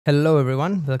Hello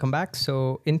everyone, welcome back.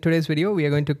 So in today's video, we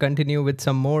are going to continue with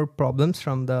some more problems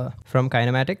from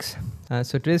kinematics.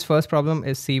 So today's first problem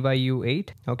is CYU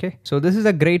 8. Okay, so this is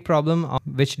a great problem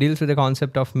which deals with the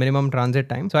concept of minimum transit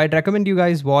time. So I'd recommend you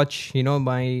guys watch,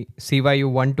 my CYU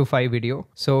 1 to 5 video.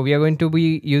 So we are going to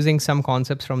be using some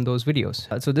concepts from those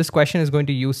videos. So this question is going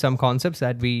to use some concepts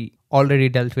that we already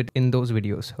dealt with in those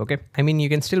videos. Okay, I mean, you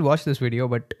can still watch this video,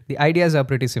 but the ideas are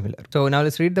pretty similar. So now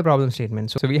let's read the problem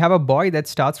statement. So we have a boy that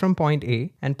starts from point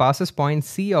A and passes point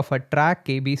C of a track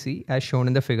ABC as shown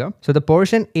in the figure. So the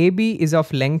portion AB is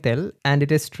of length L and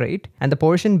it is straight, and the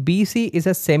portion BC is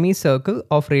a semicircle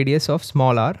of radius of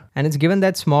small r, and it's given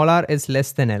that small r is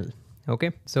less than L.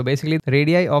 Okay, so basically the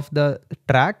radii of the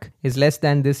track is less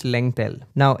than this length L.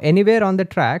 Now anywhere on the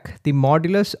track, the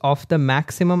modulus of the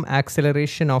maximum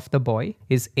acceleration of the boy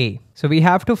is A. So we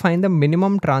have to find the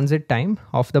minimum transit time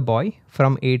of the boy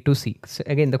from A to C. So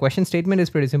again, the question statement is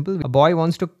pretty simple. A boy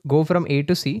wants to go from A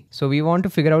to C. So we want to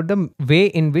figure out the way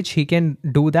in which he can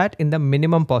do that in the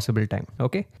minimum possible time.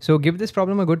 Okay, so give this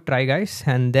problem a good try, guys,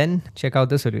 and then check out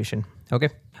the solution.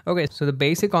 Okay, so the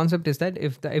basic concept is that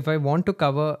if I want to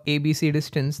cover ABC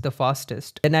distance the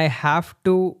fastest, then I have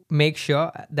to make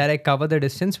sure that I cover the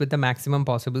distance with the maximum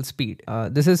possible speed.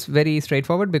 This is very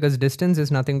straightforward because distance is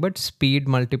nothing but speed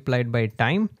multiplied by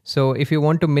time. So if you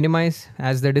want to minimize,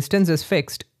 as the distance is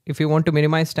fixed, if you want to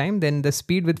minimize time, then the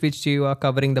speed with which you are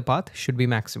covering the path should be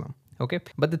maximum. Okay,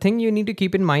 but the thing you need to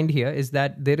keep in mind here is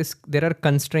that there are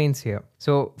constraints here.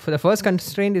 So for the first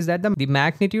constraint is that the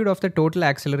magnitude of the total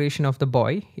acceleration of the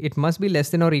boy, it must be less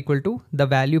than or equal to the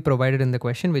value provided in the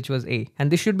question, which was A,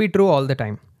 and this should be true all the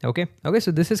time. Okay,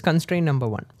 so this is constraint number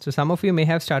 1. So some of you may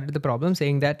have started the problem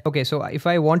saying that, okay, so if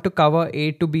I want to cover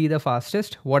A to be the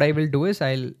fastest, what I will do is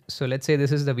so let's say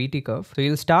this is the VT curve. So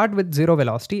you'll start with 0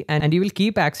 velocity and you will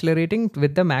keep accelerating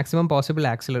with the maximum possible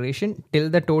acceleration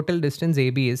till the total distance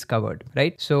AB is covered,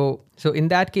 right? So in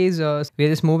that case, we're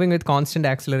just moving with constant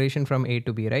acceleration from A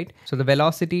to B, right? So the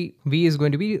velocity V is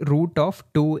going to be root of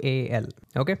 2AL,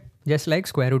 okay? Just like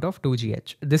square root of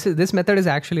 2gh. This method is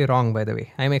actually wrong, by the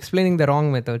way. I'm explaining the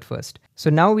wrong method first. So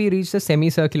now we reach the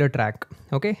semicircular track,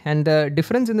 okay? And the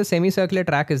difference in the semicircular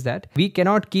track is that we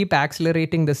cannot keep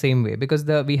accelerating the same way because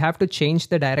we have to change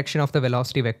the direction of the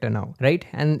velocity vector now, right?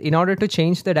 And in order to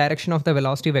change the direction of the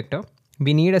velocity vector,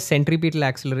 we need a centripetal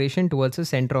acceleration towards the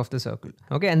center of the circle.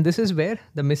 Okay, and this is where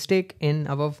the mistake in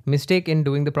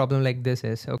doing the problem like this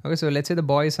is. Okay, so let's say the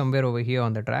boy is somewhere over here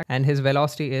on the track and his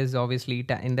velocity is obviously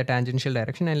in the tangential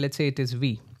direction, and let's say it is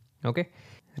V. Okay,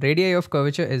 radii of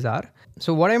curvature is R.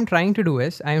 So what I'm trying to do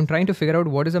is I am trying to figure out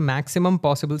what is the maximum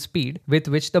possible speed with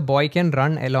which the boy can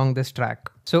run along this track.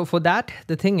 So for that,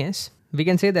 the thing is, we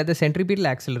can say that the centripetal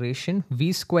acceleration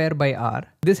V square by R,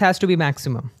 this has to be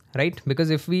maximum, right? Because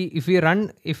if we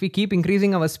keep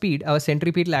increasing our speed, our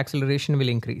centripetal acceleration will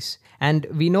increase. And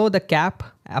we know the cap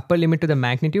upper limit to the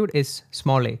magnitude is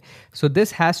small a. So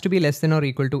this has to be less than or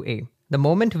equal to A. The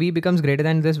moment V becomes greater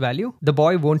than this value, the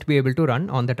boy won't be able to run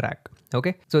on the track.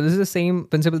 Okay, so this is the same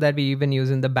principle that we even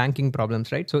use in the banking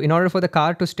problems, right? So in order for the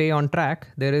car to stay on track,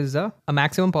 there is a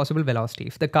maximum possible velocity.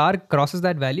 If the car crosses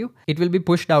that value, it will be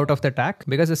pushed out of the track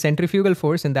because the centrifugal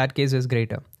force in that case is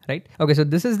greater, right? Okay, so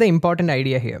this is the important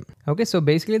idea here. Okay, so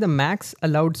basically the max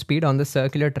allowed speed on the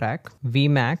circular track,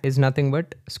 Vmax, is nothing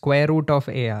but square root of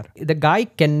AR. The guy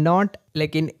cannot,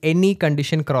 like in any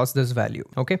condition, cross this value.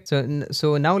 Okay,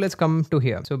 so now let's come to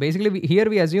here. So basically here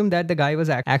we assume that the guy was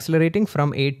accelerating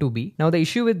from A to B. Now the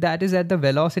issue with that is that the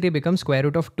velocity becomes square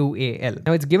root of 2AL.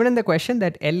 Now it's given in the question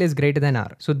that L is greater than R.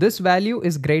 So this value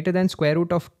is greater than square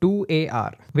root of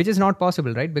 2AR, which is not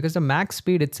possible, right? Because the max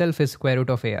speed itself is square root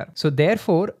of AR. So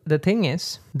therefore the thing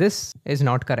is, this is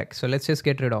not correct. So let's just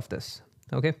get rid of this.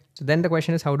 Okay, so then the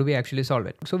question is, how do we actually solve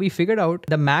it? So we figured out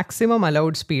the maximum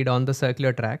allowed speed on the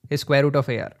circular track is square root of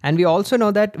AR. And we also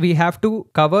know that we have to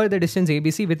cover the distance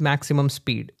ABC with maximum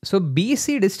speed. So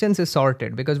BC distance is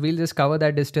sorted because we'll just cover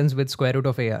that distance with square root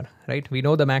of AR, right? We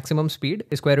know the maximum speed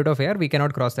is square root of AR. We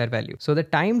cannot cross that value. So the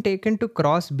time taken to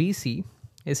cross BC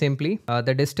is simply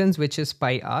the distance, which is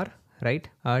pi r, right,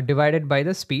 divided by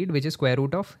the speed, which is square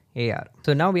root of AR.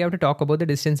 So now we have to talk about the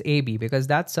distance AB because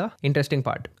that's a interesting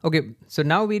part. Okay, so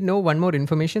now we know one more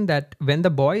information, that when the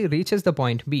boy reaches the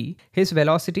point B, his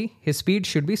velocity, his speed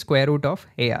should be square root of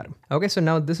AR. Okay, so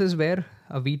now this is where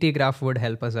a VT graph would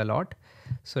help us a lot.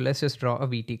 So let's just draw a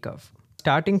VT curve.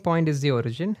 Starting point is the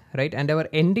origin, right? And our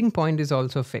ending point is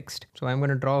also fixed. So I'm going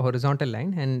to draw a horizontal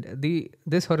line, and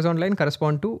this horizontal line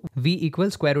corresponds to V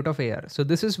equals square root of AR. So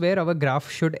this is where our graph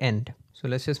should end. So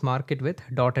let's just mark it with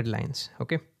dotted lines.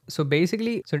 Okay. So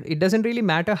basically, so it doesn't really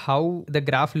matter how the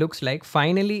graph looks like.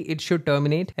 Finally, it should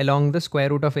terminate along the square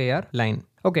root of AR line.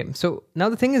 Okay, so now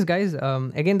the thing is, guys,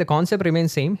 again, the concept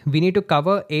remains same. We need to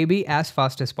cover AB as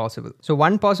fast as possible. So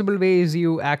one possible way is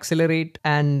you accelerate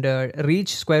and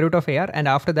reach square root of AR, and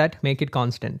after that make it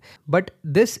constant. But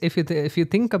this, if you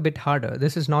think a bit harder,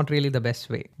 this is not really the best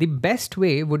way. The best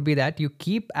way would be that you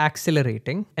keep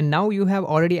accelerating, and now you have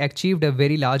already achieved a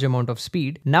very large amount of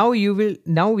speed. Now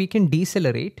we can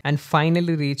decelerate and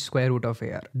finally reach square root of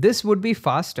AR. This would be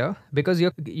faster because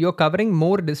you're covering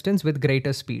more distance with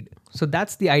greater speed. So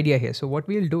that's the idea here. So what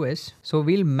we'll do is, so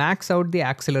we'll max out the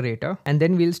accelerator and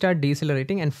then we'll start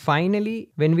decelerating, and finally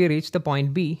when we reach the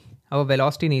point B, our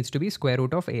velocity needs to be square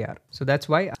root of AR. So that's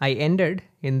why I ended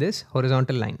in this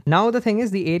horizontal line. Now the thing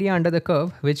is, the area under the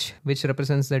curve, which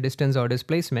represents the distance or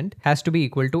displacement, has to be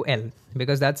equal to L,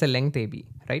 because that's a length AB,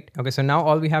 right? Okay, so now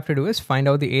all we have to do is find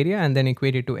out the area and then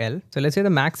equate it to L. So let's say the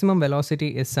maximum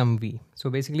velocity is some V.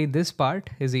 So basically this part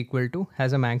is equal to,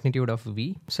 has a magnitude of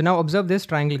V. So now observe this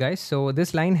triangle, guys. So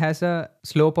this line has a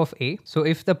slope of A. So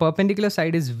if the perpendicular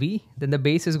side is V, then the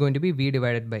base is going to be V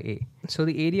divided by A. So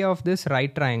the area of this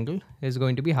right triangle is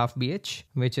going to be half BH,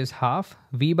 which is half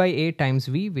V by A times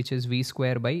V, which is V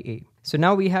square by A. So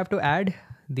now we have to add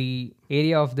the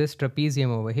area of this trapezium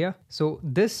over here. So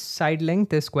this side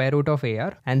length is square root of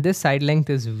AR and this side length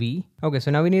is V. Okay,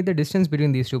 so now we need the distance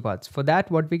between these two parts. For that,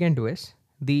 what we can do is,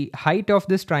 the height of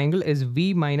this triangle is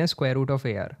V minus square root of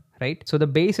AR, right? So the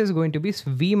base is going to be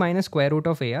V minus square root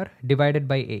of AR divided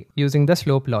by A using the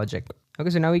slope logic. Okay,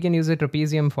 so now we can use the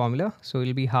trapezium formula. So it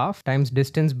will be half times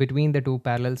distance between the two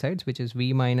parallel sides, which is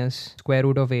V minus square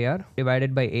root of AR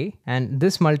divided by A, and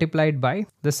this multiplied by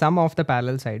the sum of the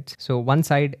parallel sides. So one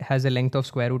side has a length of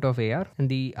square root of AR and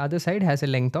the other side has a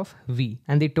length of V,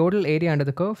 and the total area under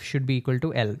the curve should be equal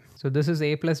to L. So this is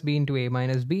A plus B into A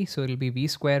minus B, so it will be V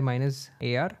square minus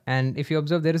AR, and if you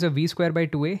observe, there is a V square by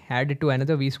 2A added to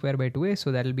another V square by 2A,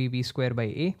 so that will be V square by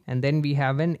A, and then we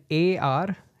have an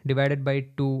AR divided by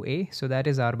 2A, so that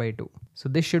is R by 2. So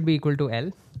this should be equal to L.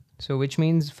 So which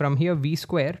means from here V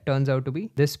square turns out to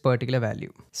be this particular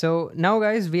value. So now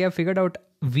guys, we have figured out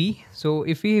V. So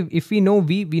if we know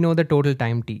V, we know the total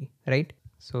time T, right?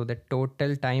 So the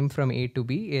total time from A to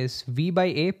B is V by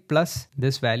A plus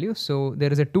this value. So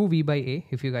there is a 2V by A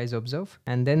if you guys observe,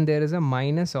 and then there is a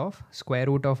minus of square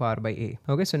root of R by A.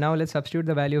 Okay, so now let's substitute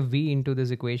the value of V into this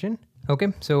equation.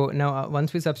 Okay, so now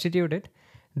once we substitute it,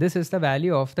 this is the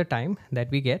value of the time that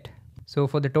we get. So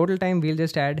for the total time, we'll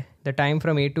just add the time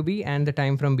from A to B and the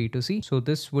time from B to C. So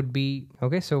this would be,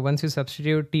 okay, so once you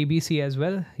substitute TBC as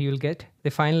well, you'll get the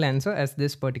final answer as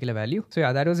this particular value. So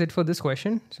yeah, that was it for this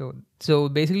question. So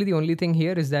basically the only thing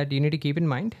here is that you need to keep in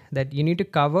mind that you need to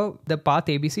cover the path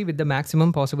ABC with the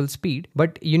maximum possible speed,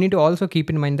 but you need to also keep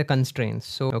in mind the constraints.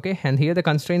 So, okay, and here the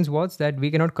constraints was that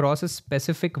we cannot cross a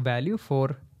specific value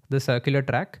for the circular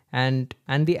track and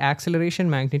the acceleration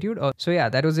magnitude. So yeah,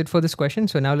 that was it for this question.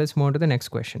 So now let's move on to the next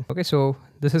question. Okay, so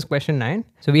this is question 9.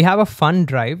 So we have a fun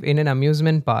drive in an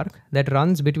amusement park that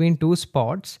runs between two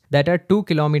spots that are 2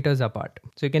 kilometers apart.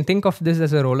 So you can think of this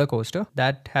as a roller coaster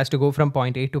that has to go from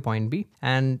point A to point B.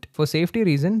 And for safety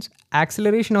reasons,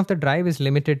 acceleration of the drive is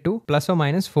limited to plus or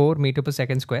minus 4 meters per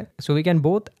second square. So we can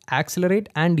both accelerate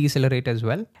and decelerate as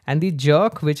well. And the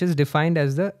jerk, which is defined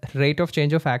as the rate of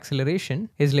change of acceleration,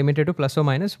 is limited to plus or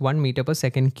minus 1 meter per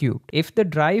second cubed. If the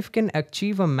drive can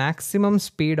achieve a maximum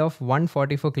speed of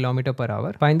 144 km per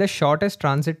hour, find the shortest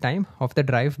transit time of the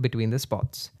drive between the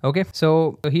spots. Okay,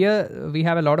 so here we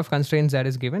have a lot of constraints that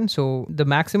is given. So the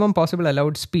maximum possible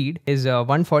allowed speed is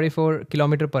 144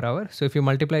 km per hour. So if you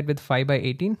multiply it with 5 by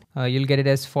 18, you'll get it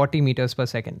as 40 meters per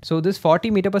second. So this 40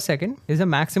 meter per second is the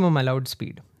maximum allowed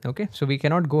speed. Okay, so we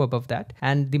cannot go above that.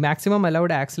 And the maximum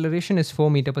allowed acceleration is 4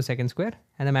 meters per second square.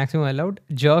 And the maximum allowed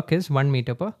jerk is 1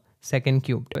 meter per second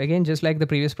cubed. So again, just like the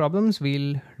previous problems,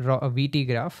 we'll draw a VT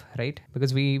graph, right?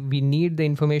 Because we need the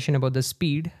information about the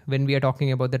speed when we are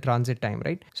talking about the transit time,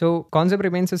 right? So concept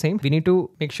remains the same. We need to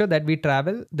make sure that we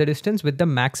travel the distance with the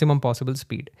maximum possible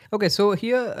speed. Okay, so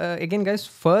here again, guys,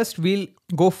 first we'll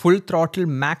go full throttle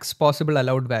max possible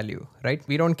allowed value, right?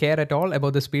 We don't care at all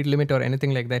about the speed limit or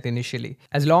anything like that initially.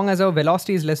 As long as our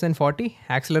velocity is less than 40,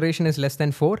 acceleration is less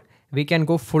than 4, we can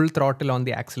go full throttle on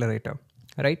the accelerator.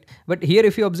 Right? But here,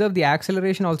 if you observe, the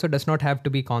acceleration also does not have to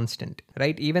be constant,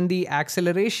 right? Even the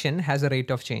acceleration has a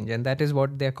rate of change, and that is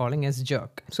what they're calling as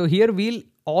jerk. So here we'll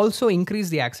also increase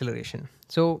the acceleration.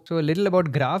 So a little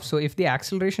about graphs. So if the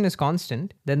acceleration is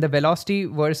constant, then the velocity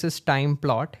versus time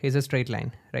plot is a straight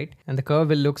line, right? And the curve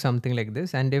will look something like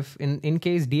this. And if in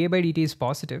case dA by dt is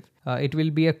positive, it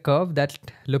will be a curve that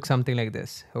looks something like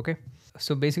this, okay?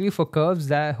 So basically for curves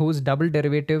that whose double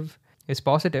derivative is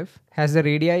positive has the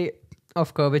radii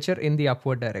of curvature in the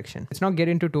upward direction. Let's not get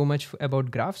into too much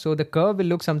about graph. So the curve will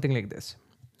look something like this.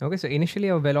 Okay, so initially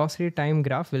our velocity time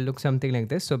graph will look something like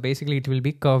this. So basically it will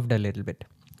be curved a little bit.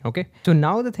 Okay, so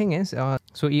now the thing is,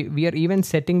 we are even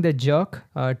setting the jerk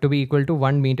to be equal to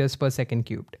 1 meters per second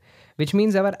cubed, which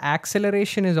means our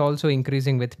acceleration is also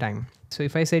increasing with time. So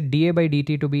if I say dA by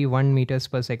dt to be 1 meters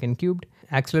per second cubed,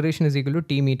 acceleration is equal to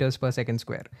t meters per second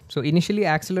square. So initially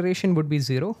acceleration would be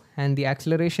 0 and the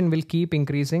acceleration will keep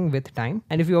increasing with time.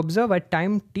 And if you observe at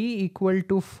time t equal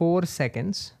to 4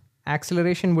 seconds,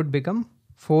 acceleration would become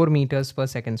 4 meters per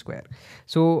second square.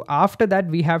 So after that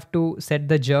we have to set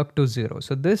the jerk to 0.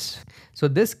 So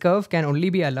this curve can only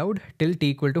be allowed till t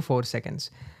equal to 4 seconds.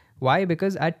 Why?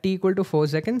 Because at t equal to 4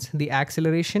 seconds, the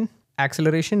acceleration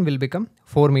will become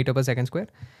 4 meter per second square,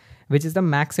 which is the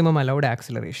maximum allowed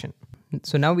acceleration.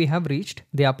 So now we have reached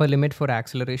the upper limit for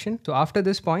acceleration. So after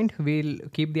this point, we'll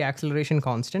keep the acceleration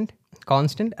constant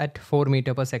at 4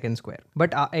 meter per second square.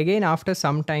 But again, after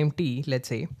some time t, let's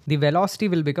say, the velocity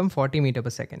will become 40 meter per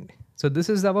second. So this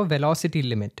is our velocity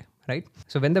limit, right?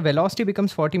 So when the velocity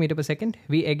becomes 40 meter per second,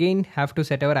 we again have to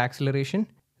set our acceleration.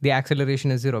 The acceleration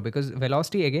is 0 because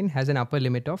velocity again has an upper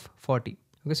limit of 40.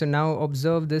 Okay, so now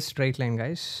observe this straight line,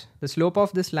 guys. The slope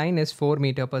of this line is 4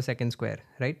 meter per second square,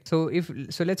 right? So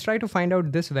let's try to find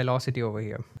out this velocity over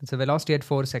here. It's a velocity at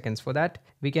 4 seconds. For that,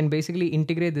 we can basically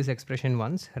integrate this expression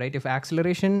once, right? If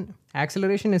acceleration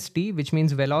is t, which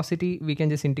means velocity, we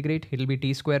can just integrate. It'll be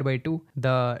t square by 2.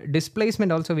 The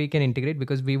displacement also we can integrate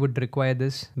because we would require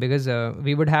this because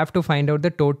we would have to find out the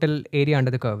total area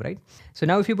under the curve, right? So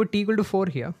now if you put t equal to 4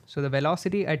 here, so the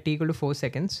velocity at t equal to 4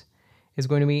 seconds is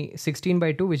going to be 16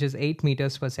 by 2, which is 8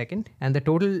 meters per second. And the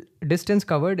total distance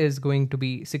covered is going to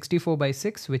be 64 by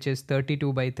 6, which is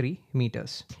 32 by 3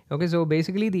 meters. Okay, so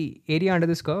basically the area under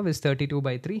this curve is 32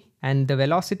 by 3 and the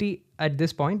velocity at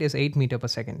this point is 8 meter per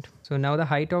second. So now the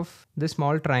height of this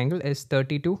small triangle is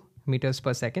 32 meters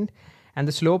per second and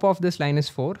the slope of this line is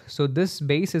 4. So this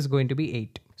base is going to be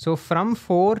 8. So from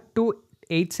 4 to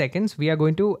 8 seconds, we are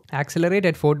going to accelerate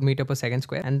at 4 meter per second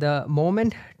square. And the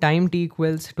moment time t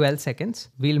equals 12 seconds,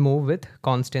 we'll move with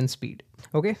constant speed.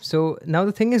 Okay, so now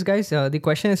the thing is, guys, the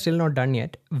question is still not done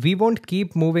yet. We won't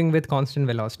keep moving with constant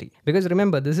velocity because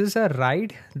remember, this is a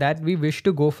ride that we wish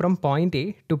to go from point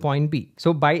A to point B.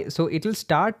 So it'll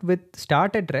start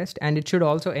at rest and it should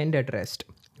also end at rest.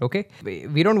 Okay,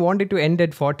 we don't want it to end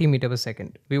at 40 meter per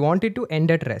second. We want it to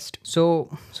end at rest. So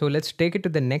let's take it to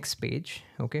the next page.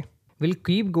 Okay. We'll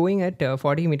keep going at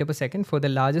 40 meter per second for the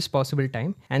largest possible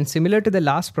time. And similar to the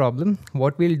last problem,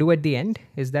 what we'll do at the end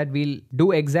is that we'll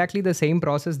do exactly the same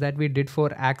process that we did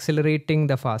for accelerating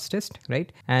the fastest,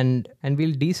 right? And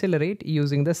we'll decelerate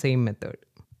using the same method.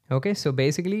 Okay, so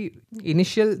basically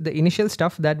the initial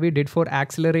stuff that we did for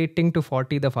accelerating to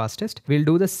 40 the fastest, we'll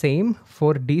do the same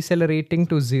for decelerating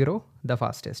to 0 the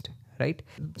fastest, right?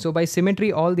 So by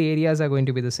symmetry, all the areas are going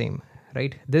to be the same.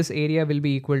 Right, this area will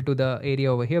be equal to the area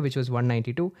over here, which was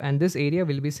 192, and this area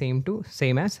will be same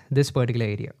as this particular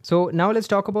area. So now let's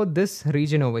talk about this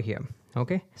region over here.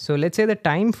 Okay, so let's say the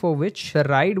time for which the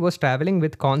ride was traveling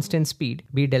with constant speed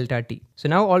be delta t. So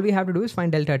now all we have to do is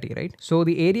find delta t, right? So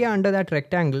the area under that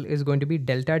rectangle is going to be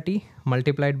delta t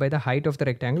multiplied by the height of the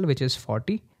rectangle, which is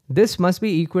 40. This must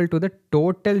be equal to the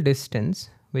total distance,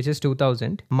 which is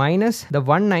 2000 minus the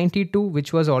 192,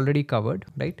 which was already covered,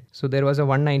 right? So there was a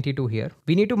 192 here.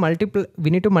 We need to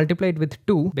multiply it with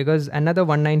 2 because another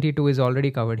 192 is already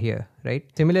covered here, right?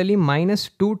 Similarly, minus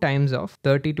 2 times of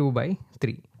 32 by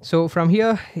 3. So from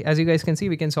here, as you guys can see,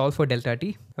 we can solve for delta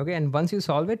t. Okay, and once you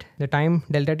solve it, the time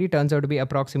delta t turns out to be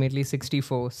approximately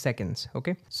 64 seconds.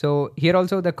 Okay, so here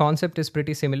also the concept is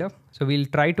pretty similar. So we'll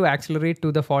try to accelerate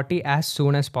to the 40 as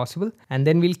soon as possible, and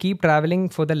then we'll keep traveling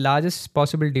for the largest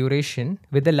possible duration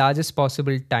with the largest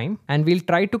possible time, and we'll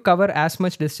try to cover as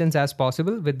much distance as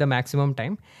possible with the maximum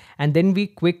time, and then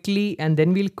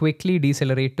we'll quickly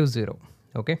decelerate to 0.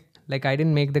 Okay. Like I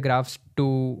didn't make the graphs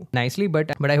too nicely,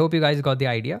 but I hope you guys got the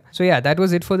idea. So yeah, that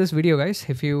was it for this video, guys.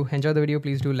 If you enjoyed the video,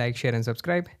 please do like, share and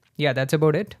subscribe. Yeah, that's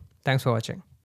about it. Thanks for watching.